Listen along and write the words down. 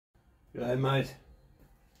G'day mate.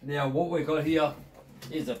 Now what we've got here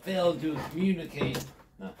is a failure to communicate.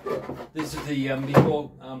 No. This is the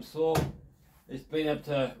before saw. It's been up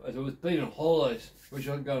to, it's been on holidays, which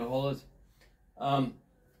I can go on holidays.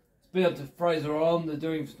 It's been up to Fraser Island. They're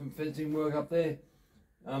doing some fencing work up there.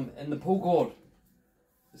 And the pull cord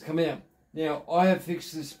has come out. Now I have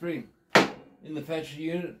fixed the spring in the factory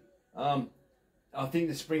unit. I think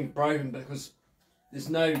the spring's broken because there's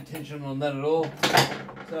no tension on that at all.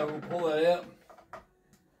 So we'll pull that out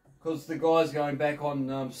because the guy's going back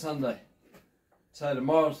on Sunday. So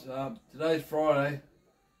tomorrow's, today's Friday,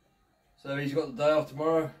 so he's got the day off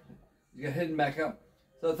tomorrow. He's heading back up.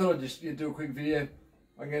 So I thought I'd just do a quick video.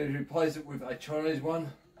 I'm going to replace it with a Chinese one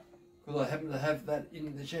because I happen to have that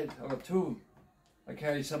in the shed. I've got two of them. I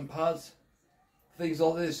carry some parts, things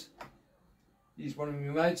like this. He's one of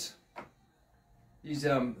my mates. He's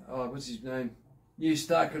what's his name? New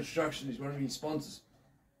Star Construction. He's one of my sponsors.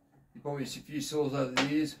 He bought me a few saws over the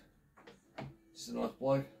years. Just a nice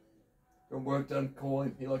bloke. Got work done, call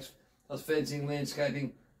him. He does fencing,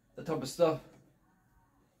 landscaping, that type of stuff.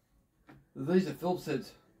 These are Phillips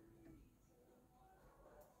heads.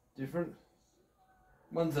 Different.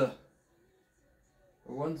 One's a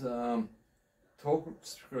torque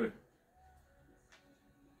screw.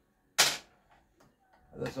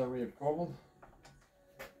 That's not really a problem.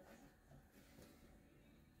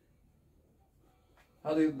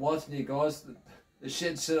 Hardly lights in here, guys. The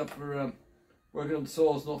shed's set up for working on the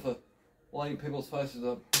saws, not for lighting people's faces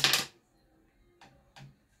up.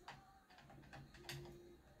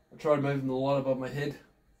 I tried moving the light above my head.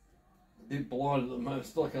 A bit blind at the moment,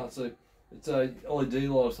 still I can't see. It's a LED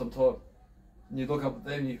light of some type. And you look up at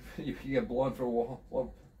them, you get blind for a while,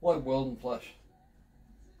 like Weldon flash.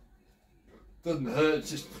 Doesn't hurt, it's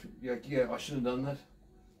just, yeah, I should have done that.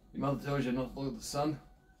 Your mother tells you not to look at the sun.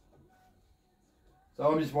 So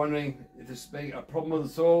I'm just wondering if there's been a problem with the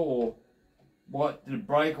saw, or what, did it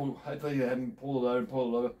break, or hopefully you haven't pulled it over and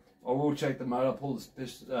pulled it over. I will check the motor, pull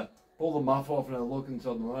the muffler off and have a look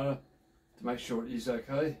inside the motor to make sure it is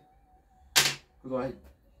okay. Because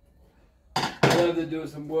I had to do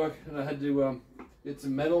some work and I had to get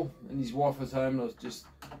some metal, and his wife was home and I just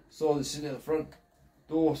saw this sitting at the front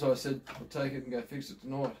door, so I said I'll take it and go fix it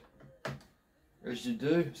tonight. As you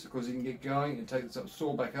do, because he can get going and take this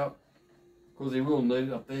saw back up, because he will need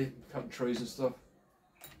it up there, cutting trees and stuff.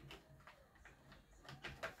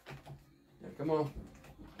 Now come on,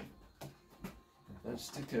 don't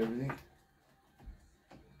stick to everything.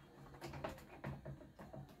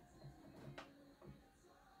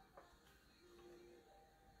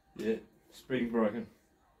 Yeah, spring broken.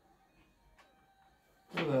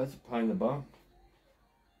 Oh, that's a pain in the bum.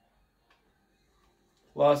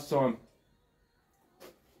 Last time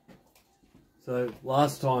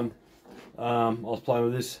I was playing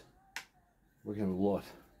with this, working a lot.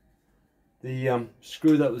 The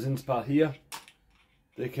screw that was in this part here,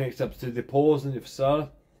 that connects up to the pores in the facade,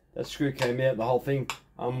 that screw came out, the whole thing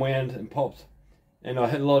unwound and popped. And I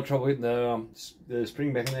had a lot of trouble getting the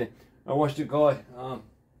spring back in there. I watched a guy on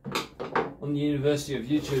the University of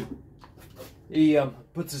YouTube. He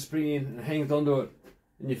puts the spring in and hangs onto it,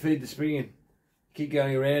 and you feed the spring in. Keep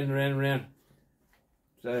going around and around and around.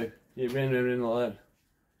 So, yeah, round and around like that.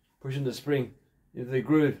 Pushing the spring into the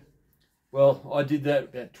groove. Well, I did that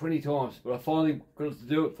about 20 times, but I finally got it to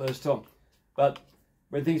do it first time. But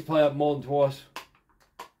when things play up more than twice,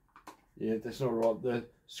 yeah, that's not right. The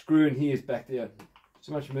screw in here is back there.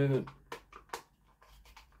 So much movement.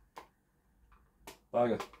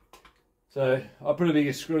 Bugger. So I put a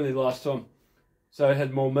bigger screw in there last time, so it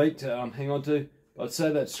had more meat to hang on to. But I'd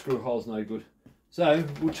say that screw hole's no good. So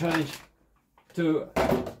we'll change to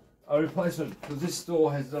a replacement, because this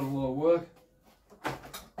store has done a lot of work.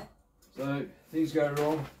 So things go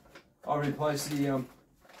wrong, I replace the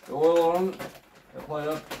oil on it, that played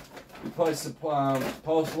up, replace the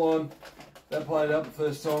pulse line, that played up the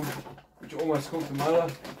first time, which almost cooked the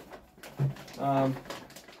motor.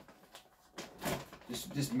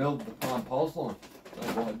 Just melted the pulse line. I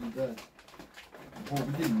don't know why I did that. Well,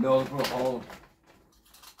 we didn't melt it, put a hole.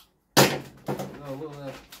 Oh, look at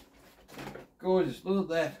that. Gorgeous, look at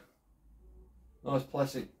that. Nice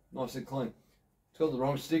plastic, nice and clean. It's got the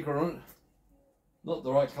wrong sticker on it. Not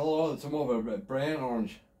the right colour either, it's more of a brown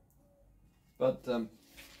orange. But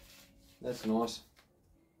that's nice.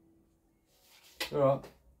 Alright,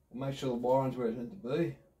 we'll make sure the wiring's where it's meant to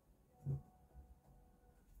be.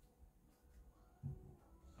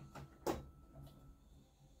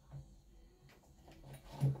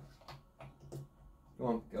 Come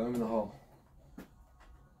on, go in the hole.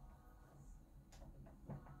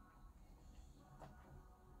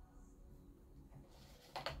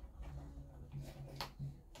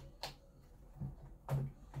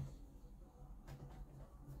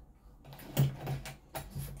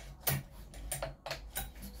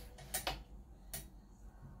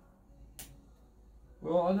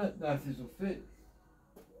 Well, I don't know if this will fit.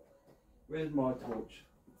 Where's my torch?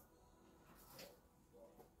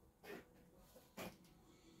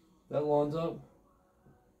 That lines up.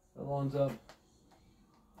 That lines up.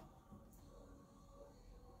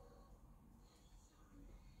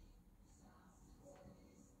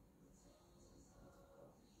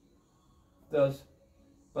 It does.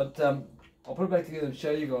 But I'll put it back together and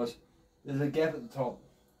show you guys. There's a gap at the top.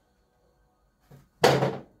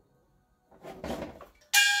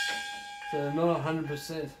 So not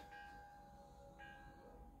 100%.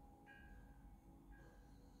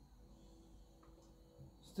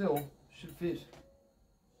 Still should fit.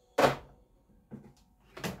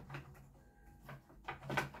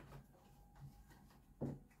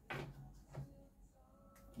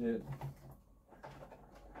 Yeah.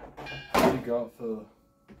 What do you got for?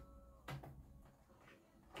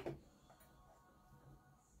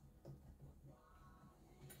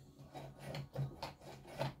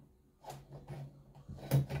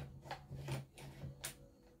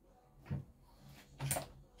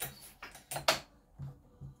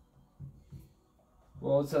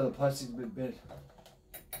 Well, I'd say the plastic's a bit bent.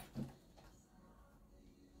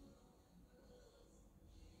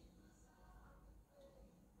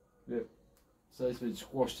 Yep. So it's been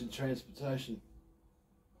squashed in transportation.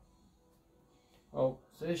 Oh,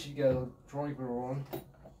 so there she goes, drawing her on.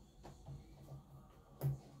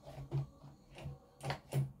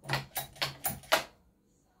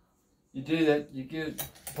 You do that, you give it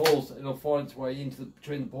pores, it'll find its way into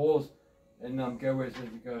between the pores and go where it's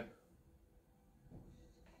meant to go.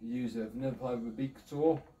 You use it. I've never played with a big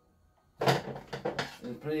saw.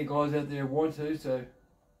 There's plenty of guys out there who want to, so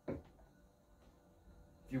if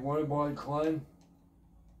you want to buy a clone,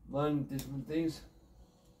 learn different things.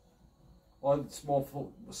 I did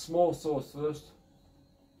small saws first.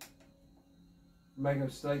 Make a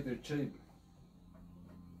mistake, they're cheap.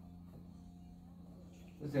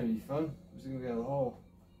 It's going to be fun. I'm just going to go down the hole.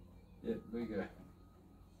 Yep, there you go.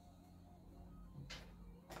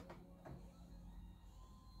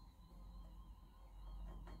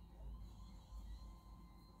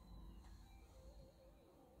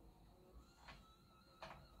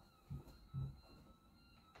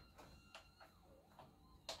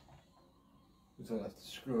 So I have to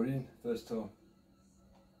screw it in first time.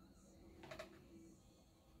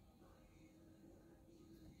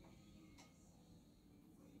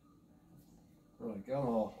 Right,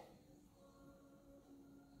 go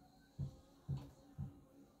on.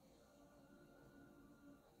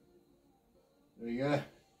 There you go.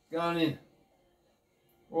 Going in.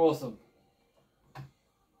 Awesome.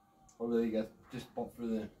 Oh, there you go. Just pop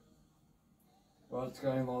through there. Right, it's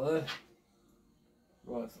going like that.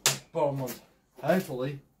 Right, bottom one.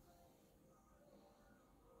 Hopefully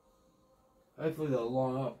they'll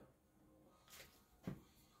line up.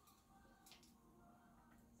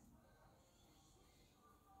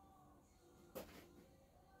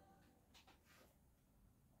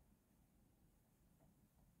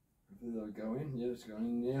 Hopefully they'll go in. Yeah, it's going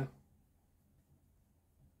in now.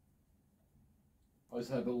 I just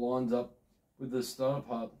hope it lines up with the starter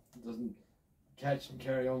part. It doesn't catch and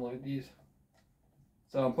carry on like this.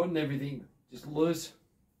 So I'm putting everything just loose.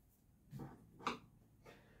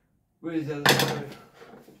 Where's the other screw?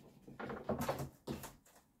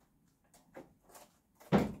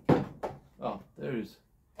 Oh, there it is.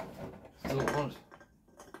 Still on it.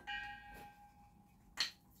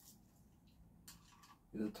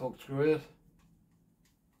 Get the top screw out.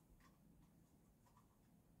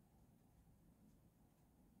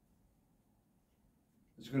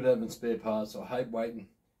 It's good having spare parts. I hate waiting.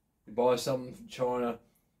 You buy something from China,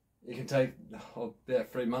 it can take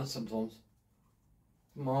about 3 months sometimes.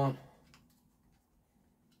 Come on.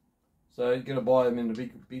 So you're gonna buy them in a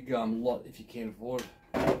big lot if you can afford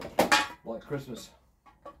it. Like Christmas.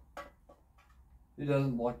 Who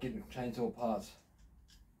doesn't like getting chainsaw parts?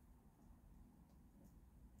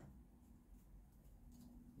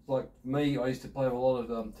 It's like me, I used to play with a lot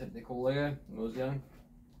of technical Lego when I was young.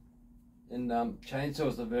 And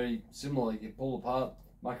chainsaws are very similar. You pull apart,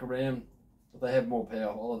 muck around, but they have more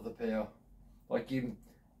power. I love the power. Like with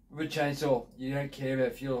a chainsaw, you don't care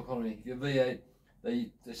about fuel economy. If you're V8,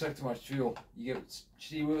 they suck too much fuel. You get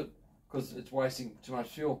shitty with it because it's wasting too much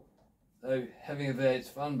fuel. So having a V8 is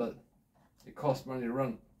fun, but it costs money to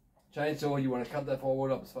run. Chainsaw, you want to cut that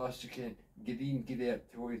firewood up as fast as you can. Get in, get out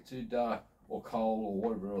before it's too dark or cold or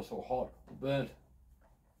whatever else, or hot or burnt.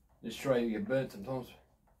 In Australia, you get burnt sometimes.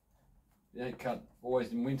 You don't cut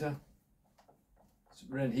always in winter. So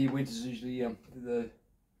around here, winter's usually the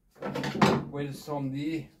wettest time of the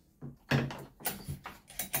year.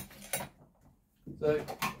 So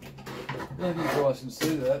If you guys can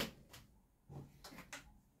see that,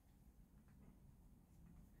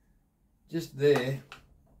 just there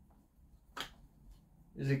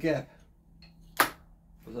is a gap.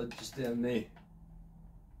 Just down there.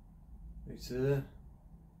 You see that?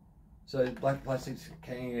 So black plastic's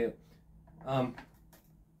hanging out.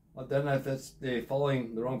 I don't know if they're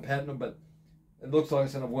following the wrong pattern, but it looks like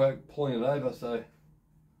it's going to work pulling it over, so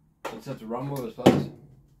I'll just have to run with it, I suppose.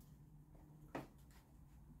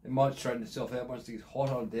 It might straighten itself out once it gets hot.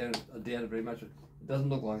 I doubt it very much. It doesn't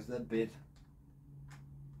look like it's that bad.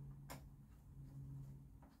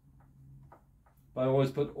 But I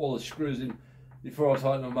always put all the screws in before I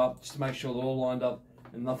tighten them up, just to make sure they're all lined up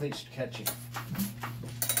and nothing's catching.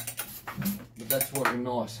 But that's working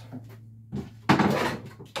nice.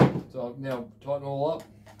 So I've now tighten all up.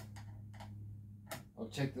 I'll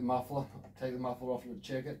check the muffler. I'll take the muffler off and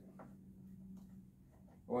check it.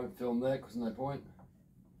 I won't film that because there's no point.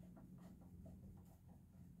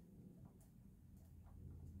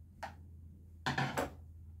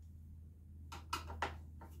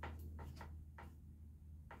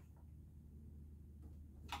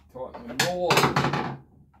 Tighten them all up.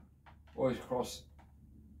 Always cross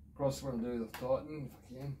when I do the tighten if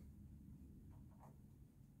I can.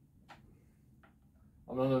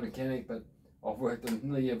 I'm not a mechanic, but I've worked on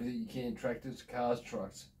nearly everything you can, tractors, cars,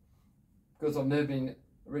 trucks. Because I've never been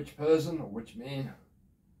a rich person or rich man,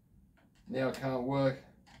 now I can't work.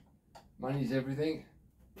 Money's everything.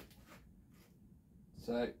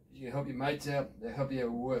 So you help your mates out, they help you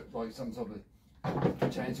out with work, like some sort of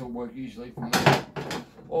chainsaw work usually for me.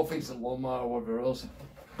 Or fix a lawnmower or whatever else.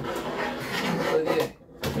 So yeah,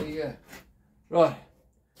 there you go. Right.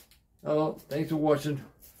 Oh, thanks for watching.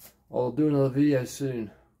 I'll do another video soon.